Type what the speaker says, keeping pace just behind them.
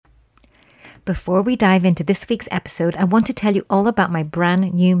Before we dive into this week's episode, I want to tell you all about my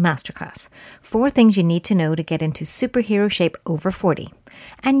brand new masterclass, 4 things you need to know to get into superhero shape over 40.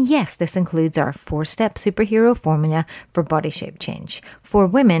 And yes, this includes our 4-step superhero formula for body shape change for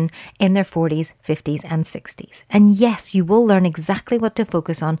women in their 40s, 50s, and 60s. And yes, you will learn exactly what to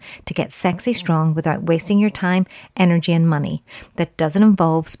focus on to get sexy strong without wasting your time, energy, and money. That doesn't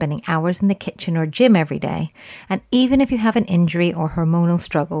involve spending hours in the kitchen or gym every day. And even if you have an injury or hormonal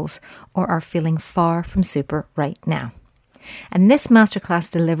struggles or are feeling far from super right now. And this masterclass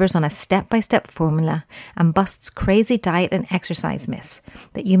delivers on a step-by-step formula and busts crazy diet and exercise myths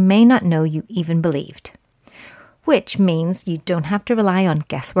that you may not know you even believed. Which means you don't have to rely on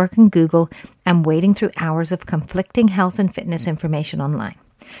guesswork and Google and wading through hours of conflicting health and fitness information online.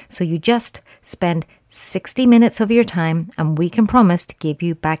 So you just spend 60 minutes of your time and we can promise to give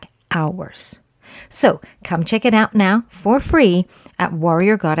you back hours. So come check it out now for free at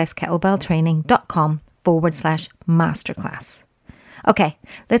warriorgoddesskettlebelltraining.com/masterclass. Okay,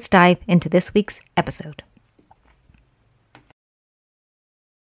 let's dive into this week's episode.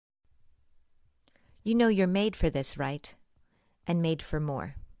 You know you're made for this, right? And made for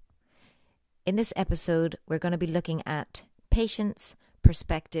more. In this episode, we're going to be looking at patience,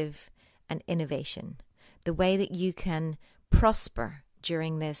 perspective, and innovation. The way that you can prosper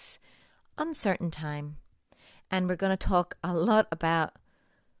during this uncertain time. And we're going to talk a lot about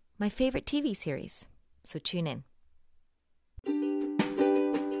my favorite TV series. So tune in.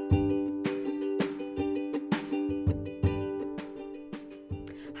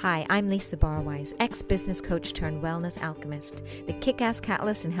 Hi, I'm Lisa Barwise, ex-business coach turned wellness alchemist, the kick-ass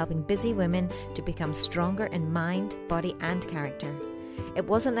catalyst in helping busy women to become stronger in mind, body, and character. It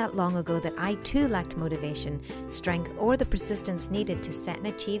wasn't that long ago that I too lacked motivation, strength, or the persistence needed to set and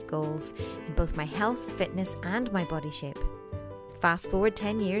achieve goals in both my health, fitness, and my body shape. Fast forward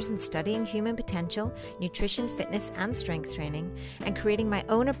 10 years in studying human potential, nutrition, fitness, and strength training, and creating my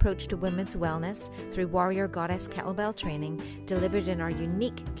own approach to women's wellness through Warrior Goddess Kettlebell Training, delivered in our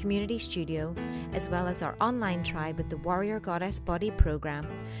unique community studio, as well as our online tribe with the Warrior Goddess Body Program.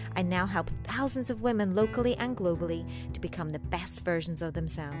 I now help thousands of women locally and globally to become the best versions of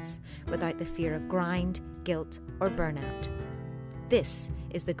themselves, without the fear of grind, guilt, or burnout. This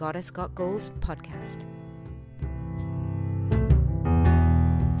is the Goddess Got Goals podcast.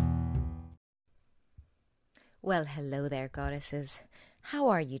 Well, hello there, goddesses. How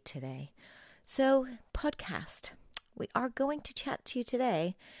are you today? So, podcast. We are going to chat to you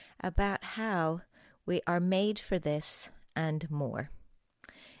today about how we are made for this and more.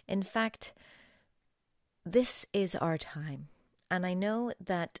 In fact, this is our time. And I know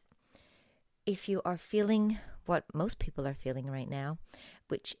that if you are feeling what most people are feeling right now,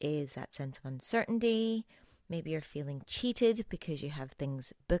 which is that sense of uncertainty, maybe you're feeling cheated because you have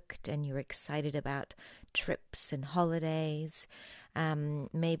things booked and you're excited about trips and holidays.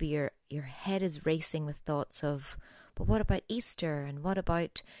 Maybe your head is racing with thoughts of, but what about Easter? And what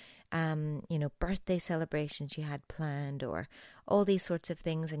about, birthday celebrations you had planned, or all these sorts of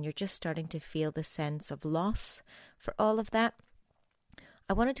things. And you're just starting to feel the sense of loss for all of that.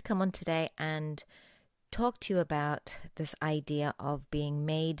 I wanted to come on today and talk to you about this idea of being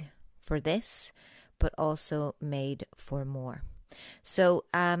made for this, but also made for more. So,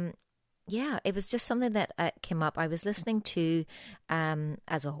 it was just something that came up. I was listening to,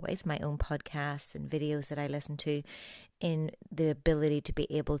 as always, my own podcasts and videos that I listen to, in the ability to be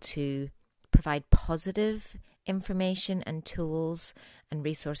able to provide positive information and tools and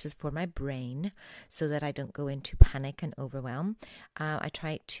resources for my brain so that I don't go into panic and overwhelm. I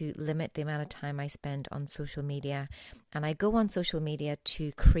try to limit the amount of time I spend on social media, and I go on social media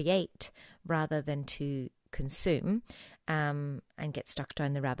to create rather than to consume, and get stuck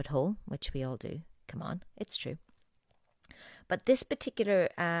down the rabbit hole, which we all do. Come on, it's true. But this particular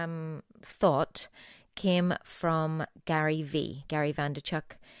thought came from Gary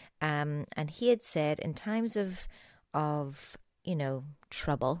Vaynerchuk, and he had said, in times of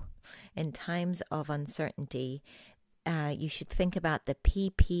trouble, in times of uncertainty, you should think about the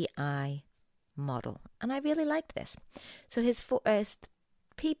PPI model. And I really liked this. So his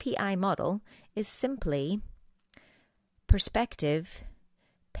PPI model is simply perspective,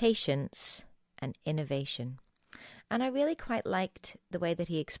 patience, and innovation. And I really quite liked the way that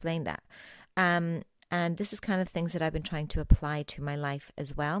he explained that. And this is kind of things that I've been trying to apply to my life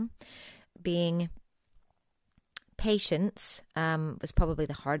as well. Being patience was probably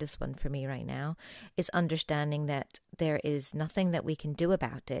the hardest one for me right now, is understanding that there is nothing that we can do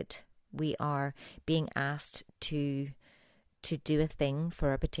about it. We are being asked to do a thing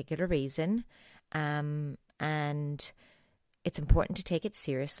for a particular reason, and it's important to take it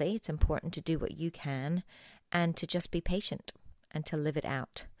seriously. It's important to do what you can and to just be patient and to live it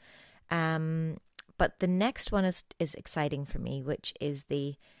out. But the next one is exciting for me, which is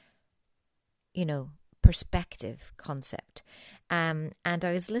the, perspective concept. And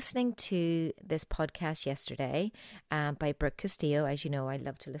I was listening to this podcast yesterday by Brooke Castillo. As you know, I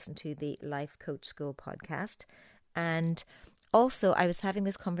love to listen to the Life Coach School podcast. And also, I was having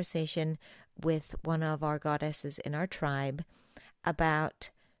this conversation with one of our goddesses in our tribe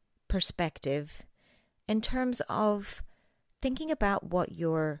about perspective in terms of thinking about what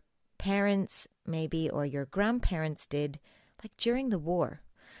your parents maybe or your grandparents did like during the war.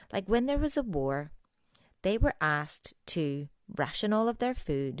 Like when there was a war, they were asked to ration all of their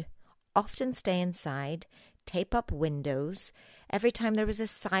food, often stay inside, tape up windows. Every time there was a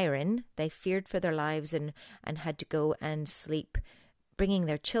siren, they feared for their lives and had to go and sleep, bringing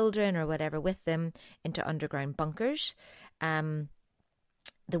their children or whatever with them into underground bunkers.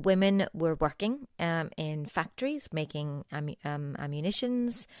 The women were working in factories making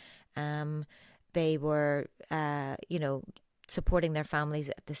ammunitions. They were, supporting their families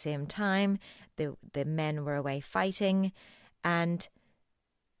at the same time. The men were away fighting, and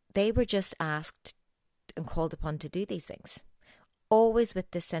they were just asked and called upon to do these things, always with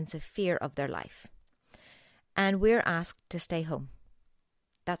this sense of fear of their life. And we're asked to stay home.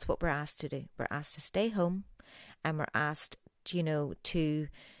 That's what we're asked to do. We're asked to stay home, and we're asked, to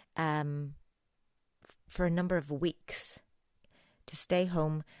for a number of weeks to stay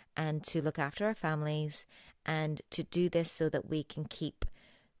home and to look after our families and to do this so that we can keep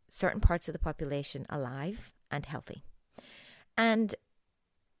certain parts of the population alive and healthy. And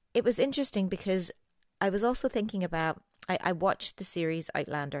it was interesting because I was also thinking about, I watched the series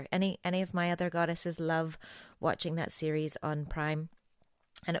Outlander. Any of my other goddesses love watching that series on Prime.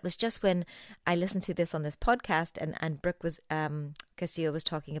 And it was just when I listened to this on this podcast and Brooke was, Castillo was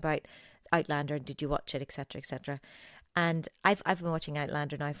talking about Outlander, and did you watch it, etc., etc. And I've been watching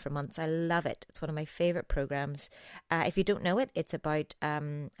Outlander now for months. I love it. It's one of my favorite programs. If you don't know it, it's about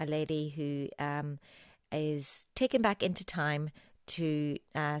a lady who is taken back into time to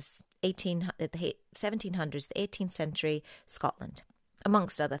the 1700s, the 18th century Scotland,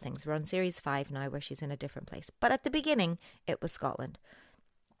 amongst other things. We're on series 5 now, where she's in a different place. But at the beginning, it was Scotland.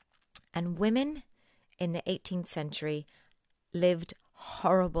 And women in the 18th century lived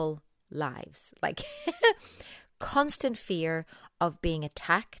horrible lives, like constant fear of being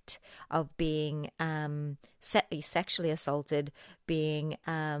attacked, of being sexually assaulted, being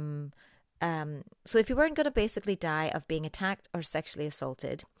so if you weren't going to basically die of being attacked or sexually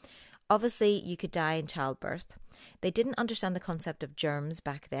assaulted, obviously you could die in childbirth. They didn't understand the concept of germs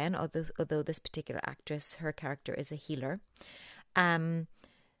back then, although this particular actress, her character is a healer.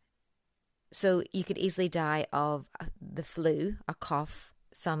 So you could easily die of the flu, a cough,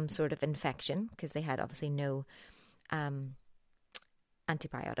 some sort of infection, because they had obviously no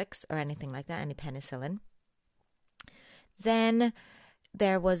antibiotics or anything like that, any penicillin. Then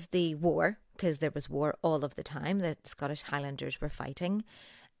there was the war, because there was war all of the time. The Scottish Highlanders were fighting.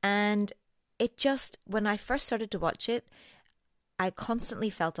 And it just, when I first started to watch it, I constantly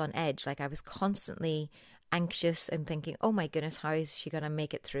felt on edge. Like I was constantly anxious and thinking, oh my goodness, how is she going to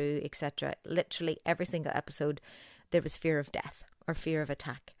make it through, etc. Literally every single episode, there was fear of death or fear of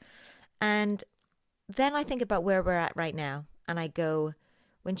attack. And then I think about where we're at right now. And I go,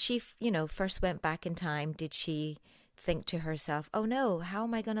 when she, first went back in time, did she think to herself, oh no, how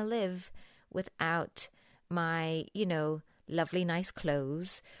am I going to live without my, lovely, nice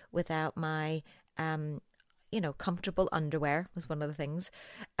clothes, without my, comfortable underwear was one of the things.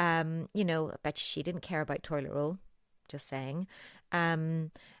 I bet she didn't care about toilet roll, just saying.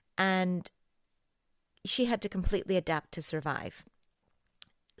 And she had to completely adapt to survive.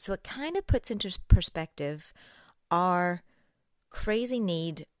 So it kind of puts into perspective our crazy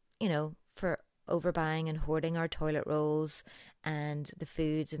need, for overbuying and hoarding our toilet rolls and the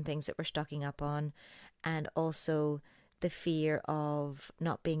foods and things that we're stocking up on, and also the fear of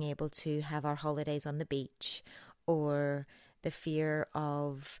not being able to have our holidays on the beach, or the fear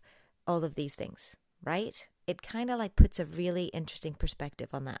of all of these things, right? It kind of like puts a really interesting perspective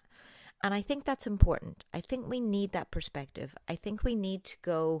on that. And I think that's important. I think we need that perspective. I think we need to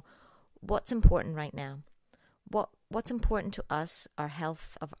go, what's important right now? What's important to us, our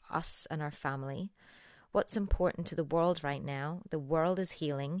health of us and our family? What's important to the world right now? The world is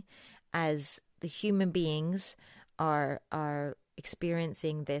healing as the human beings are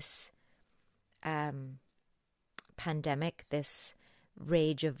experiencing this pandemic, this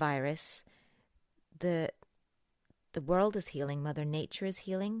rage of virus. The world is healing. Mother Nature is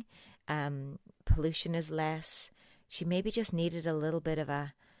healing. Pollution is less. She maybe just needed a little bit of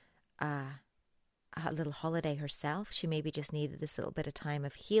a little holiday herself. She maybe just needed this little bit of time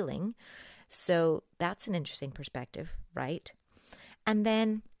of healing. So that's an interesting perspective, right? And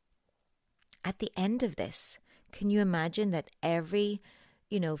then at the end of this, can you imagine that every,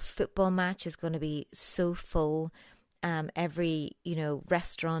 football match is going to be so full? Every,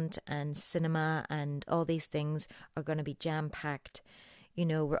 restaurant and cinema and all these things are going to be jam-packed.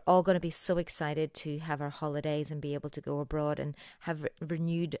 We're all going to be so excited to have our holidays and be able to go abroad and have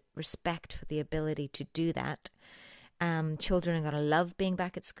renewed respect for the ability to do that. Children are going to love being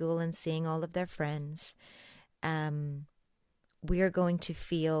back at school and seeing all of their friends. We're going to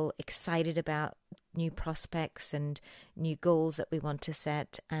feel excited about new prospects and new goals that we want to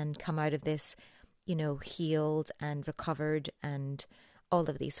set and come out of this, healed and recovered and all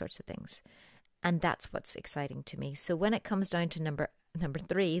of these sorts of things. And that's what's exciting to me. So when it comes down to number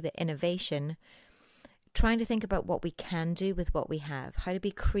 3, the innovation, trying to think about what we can do with what we have, how to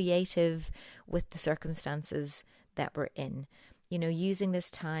be creative with the circumstances that we're in, using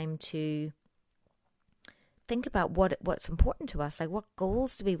this time to think about what's important to us, like what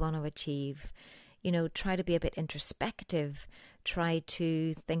goals do we want to achieve, try to be a bit introspective, try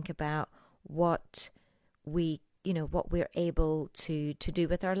to think about what we're able to do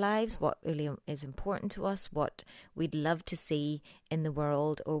with our lives, what really is important to us, what we'd love to see in the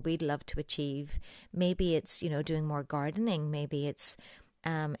world or we'd love to achieve. Maybe it's, doing more gardening. Maybe it's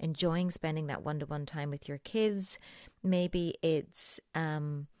enjoying spending that one-to-one time with your kids. Maybe it's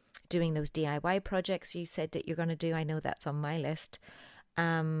doing those DIY projects you said that you're going to do. I know that's on my list.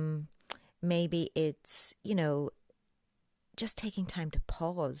 Maybe it's, just taking time to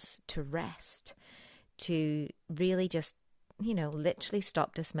pause, to rest, to really just, literally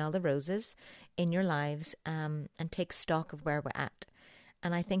stop to smell the roses in your lives and take stock of where we're at.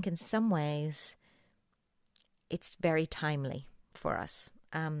 And I think in some ways it's very timely for us,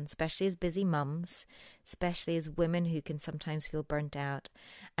 especially as busy mums, especially as women who can sometimes feel burnt out.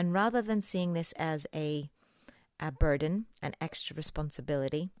 And rather than seeing this as a burden, an extra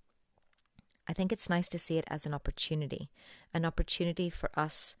responsibility, I think it's nice to see it as an opportunity for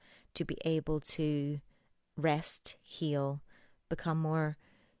us to be able to rest, heal, become more,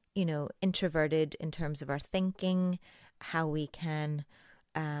 introverted in terms of our thinking, how we can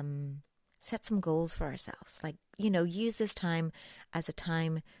set some goals for ourselves. Like, use this time as a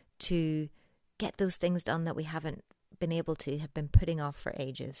time to get those things done that we haven't been able to, have been putting off for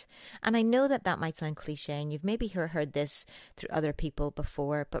ages. And I know that might sound cliche, and you've maybe heard this through other people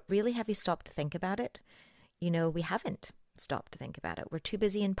before, but really, have you stopped to think about it? We haven't stopped to think about it. We're too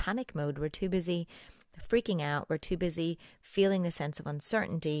busy in panic mode. We're too busy freaking out. We're too busy feeling the sense of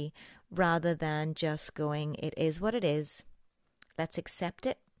uncertainty rather than just going, it is what it is. Let's accept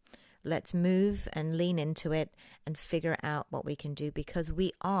it. Let's move and lean into it and figure out what we can do, because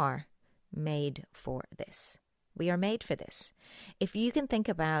we are made for this. We are made for this. If you can think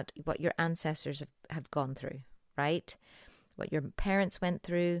about what your ancestors have gone through, right? What your parents went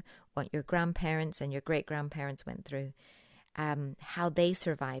through, what your grandparents and your great-grandparents went through, how they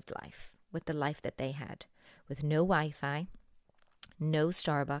survived life with the life that they had, with no Wi-Fi, no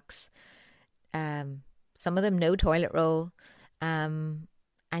Starbucks, some of them no toilet roll, and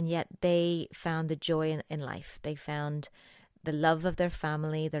yet they found the joy in life. They found the love of their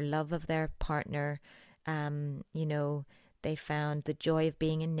family, their love of their partner. They found the joy of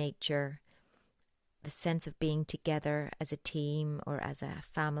being in nature, the sense of being together as a team or as a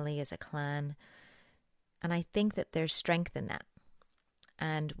family, as a clan. And I think that there's strength in that.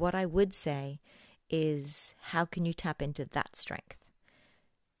 And what I would say is, how can you tap into that strength?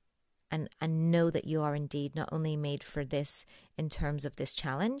 And know that you are indeed not only made for this in terms of this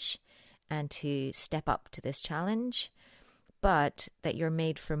challenge and to step up to this challenge, but that you're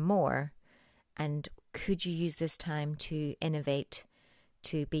made for more. And could you use this time to innovate,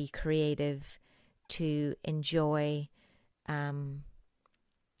 to be creative, to enjoy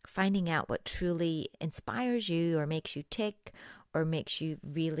finding out what truly inspires you or makes you tick or makes you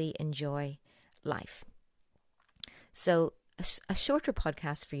really enjoy life? So a shorter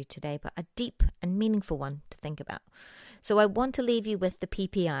podcast for you today, but a deep and meaningful one to think about. So I want to leave you with the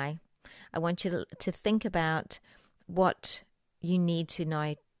PPI. I want you to think about what you need to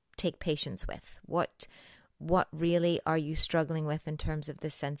now take patience with. What really are you struggling with in terms of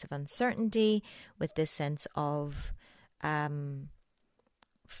this sense of uncertainty, with this sense of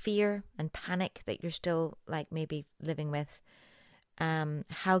fear and panic that you're still like maybe living with?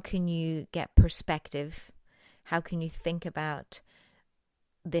 How can you get perspective? How can you think about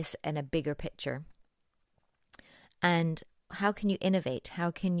this in a bigger picture? And how can you innovate? How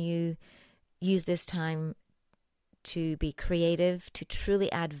can you use this time to be creative, to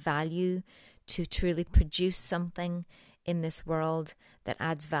truly add value, to truly produce something in this world that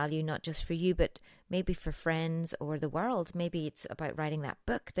adds value, not just for you, but maybe for friends or the world. Maybe it's about writing that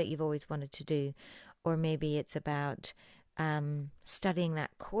book that you've always wanted to do, or maybe it's about studying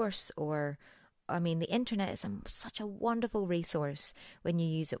that course, or the internet is such a wonderful resource when you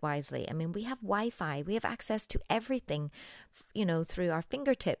use it wisely. We have Wi-Fi, we have access to everything, through our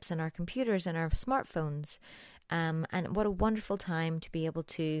fingertips and our computers and our smartphones. And what a wonderful time to be able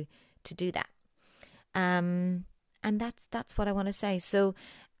to do that. And that's what I want to say. So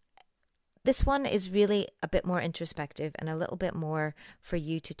this one is really a bit more introspective and a little bit more for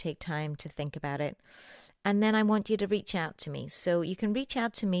you to take time to think about it. And then I want you to reach out to me. So you can reach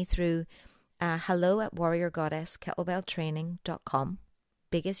out to me through hello@warriorgoddesskettlebelltraining.com.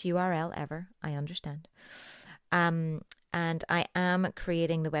 Biggest URL ever, I understand. And I am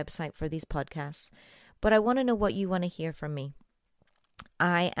creating the website for these podcasts. But I want to know what you want to hear from me.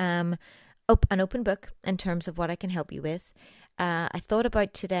 I am an open book in terms of what I can help you with. I thought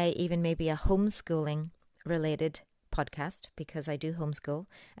about today even maybe a homeschooling related podcast, because I do homeschool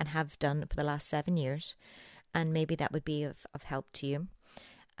and have done for the last 7 years, and maybe that would be of help to you.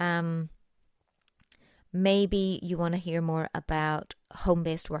 Maybe you want to hear more about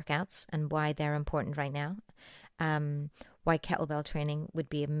home-based workouts and why they're important right now. Why kettlebell training would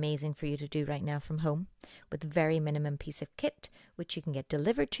be amazing for you to do right now from home with very minimum piece of kit, which you can get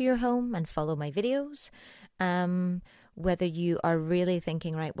delivered to your home and follow my videos. Whether you are really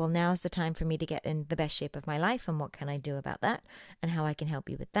thinking, right, well, now's the time for me to get in the best shape of my life, and what can I do about that, and how I can help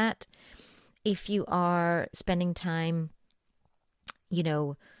you with that. If you are spending time,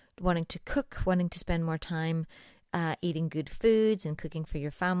 wanting to cook, wanting to spend more time eating good foods and cooking for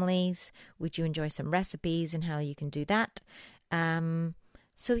your families, would you enjoy some recipes and how you can do that? So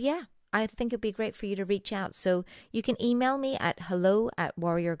yeah, I think it'd be great for you to reach out. So you can email me at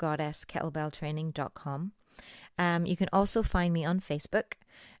hello@warriorgoddesskettlebelltraining.com. You can also find me on Facebook,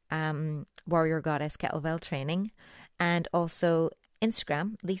 Warrior Goddess Kettlebell Training, and also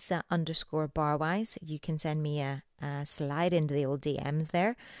Instagram, Lisa_Barwise. You can send me a slide into the old DMs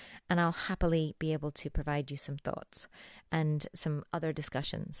there, and I'll happily be able to provide you some thoughts and some other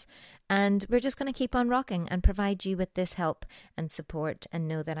discussions. And we're just going to keep on rocking and provide you with this help and support, and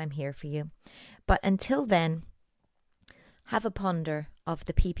know that I'm here for you. But until then, have a ponder of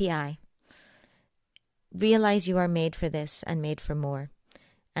the PPI. Realize you are made for this and made for more,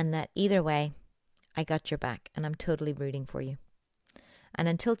 and that either way, I got your back and I'm totally rooting for you. And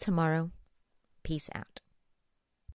until tomorrow, peace out.